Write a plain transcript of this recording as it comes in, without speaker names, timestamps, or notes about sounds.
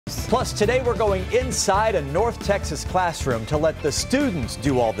groups. Plus, today we're going inside a North Texas classroom to let the students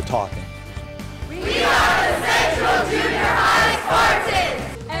do all the talking. We are the Central Junior High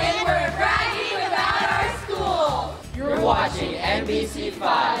Spartans, and we're bragging about our school. You're watching NBC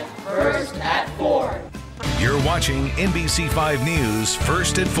 5, First at 4. You're watching NBC 5 News,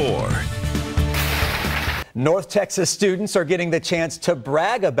 First at 4. North Texas students are getting the chance to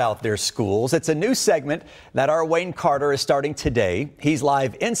brag about their schools. It's a new segment that our Wayne Carter is starting today. He's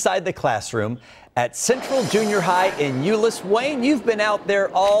live inside the classroom at Central Junior High in Euless. Wayne, you've been out there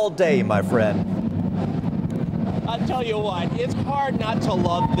all day, my friend. I'll tell you what, it's hard not to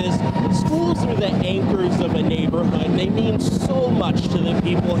love this. Schools are the anchors of a neighborhood. They mean so much to the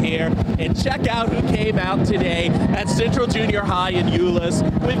people here. And check out who came out today at Central Junior High in Euless.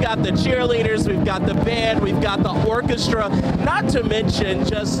 We've got the cheerleaders, we've got the band, we've got the orchestra, not to mention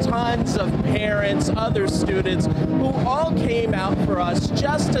just tons of parents, other students who all came out for us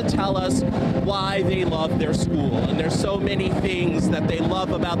just to tell us why they love their school. And there's so many things that they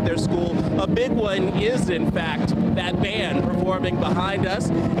love about their school. A big one is, in fact, that band performing behind us.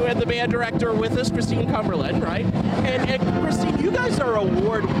 We had the band director with us, Christine Cumberland, right? And Christine, you guys are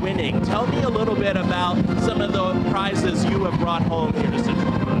award-winning. Tell me a little bit about some of the prizes you have brought home here to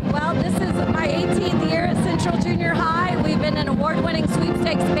Central. Well, this is my 18th year at Central Junior High. We've been an award-winning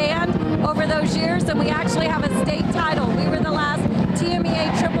sweepstakes band over those years, and we actually have a state title. We were the last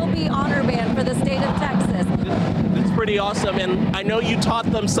TMEA Triple B honor band for the state of Texas. That's pretty awesome, and I know you taught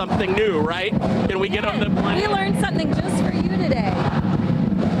them something new, right? Can we get them to play? We learned something just for you today.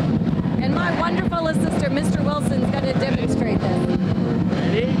 And my wonderful assistant, Mr. Wilson, is going to demonstrate this.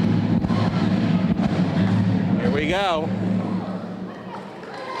 Ready? Here we go.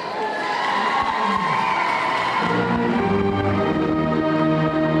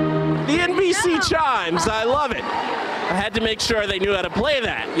 The NBC chimes, I love it. I had to make sure they knew how to play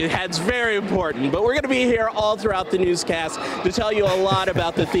that. It's very important. But we're going to be here all throughout the newscast to tell you a lot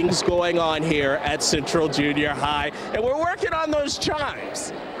about the things going on here at Central Junior High. And we're working on those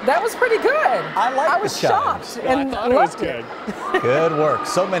chimes. That was pretty good. I was the chimes. shocked and I thought it was loved it. good. Good work.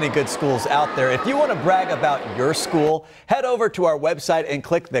 So many good schools out there. If you want to brag about your school, head over to our website and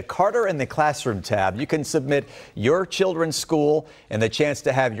click the Carter in the Classroom tab. You can submit your children's school and the chance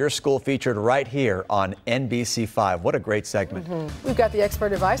to have your school featured right here on NBC 5. What a great segment. We've got the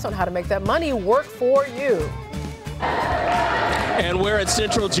expert advice on how to make that money work for you. And we're at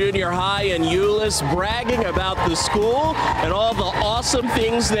Central Junior High in Euless bragging about the school and all the awesome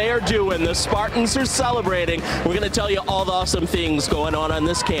things they are doing. The Spartans are celebrating. We're going to tell you all the awesome things going on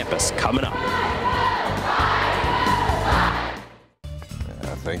this campus coming up.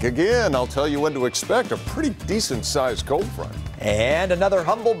 Think again. I'll tell you when to expect a pretty decent-sized cold front. And another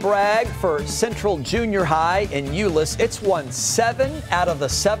humble brag for Central Junior High in Euless. It's won 7 out of the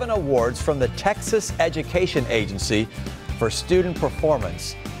 7 awards from the Texas Education Agency for student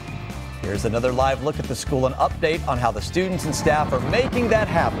performance. Here's another live look at the school, an update on how the students and staff are making that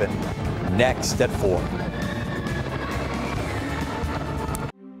happen next at 4.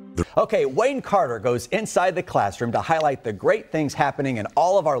 Okay, Wayne Carter goes inside the classroom to highlight the great things happening in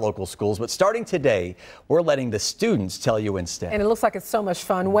all of our local schools. But starting today, we're letting the students tell you instead. And it looks like it's so much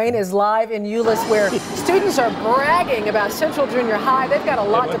fun. Wayne is live in Euless where students are bragging about Central Junior High. They've got a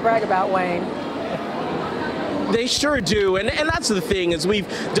lot to brag about, Wayne. They sure do, and that's the thing, is we've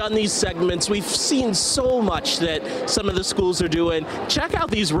done these segments, we've seen so much that some of the schools are doing. Check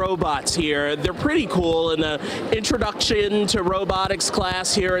out these robots here. They're pretty cool in the introduction to robotics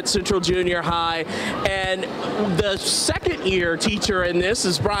class here at Central Junior High. And the second year teacher in this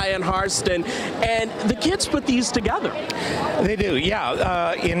is Brian Hurst-Euless, and the kids put these together. They do,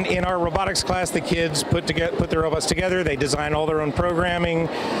 yeah. In our robotics class, the kids put their robots together. They design all their own programming,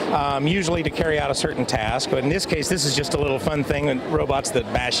 usually to carry out a certain task. But in this case, this is just a little fun thing, and robots that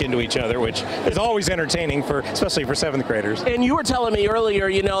bash into each other, which is always entertaining, especially for 7th graders. And you were telling me earlier,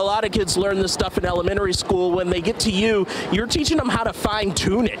 you know, a lot of kids learn this stuff in elementary school. When they get to you, you're teaching them how to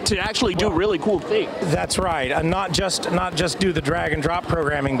fine-tune it to actually do really cool things. That's right, and not just do the drag and drop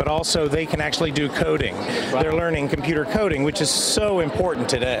programming, but also they can actually do coding. Right. They're learning computer coding, which is so important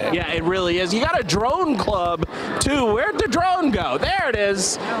today. Yeah, it really is. You got a drone club too. Where'd the drone go? There it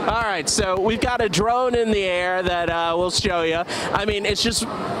is. All right, so we've got a drone in the air. there that we'll show you. I mean, it's just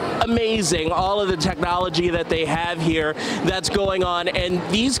amazing, all of the technology that they have here that's going on, and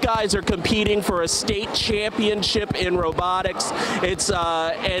these guys are competing for a state championship in robotics. It's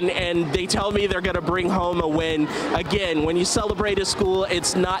and they tell me they're going to bring home a win. Again, when you celebrate a school,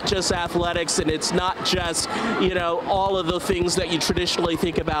 it's not just athletics, and it's not just, you know, all of the things that you traditionally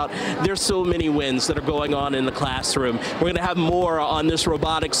think about. There's so many wins that are going on in the classroom. We're going to have more on this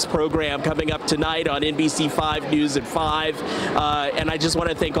robotics program coming up tonight on NBC 5 News at 5, and I just want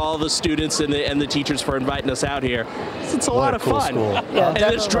to thank all the students and the teachers for inviting us out here. It's a lot of fun. Yeah, and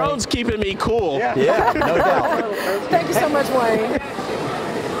this drone's keeping me cool. Yeah, no doubt. Thank you so much, Wayne.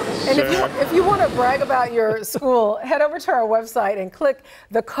 And if you want to brag about your school, head over to our website and click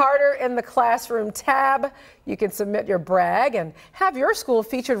the Carter in the Classroom tab. You can submit your brag and have your school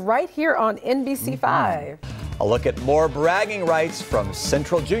featured right here on NBC 5. A look at more bragging rights from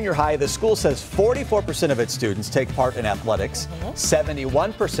Central Junior High. The school says 44% of its students take part in athletics.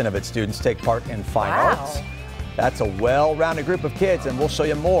 71% of its students take part in fine arts. That's a well-rounded group of kids, and we'll show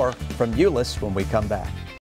you more from Euless when we come back.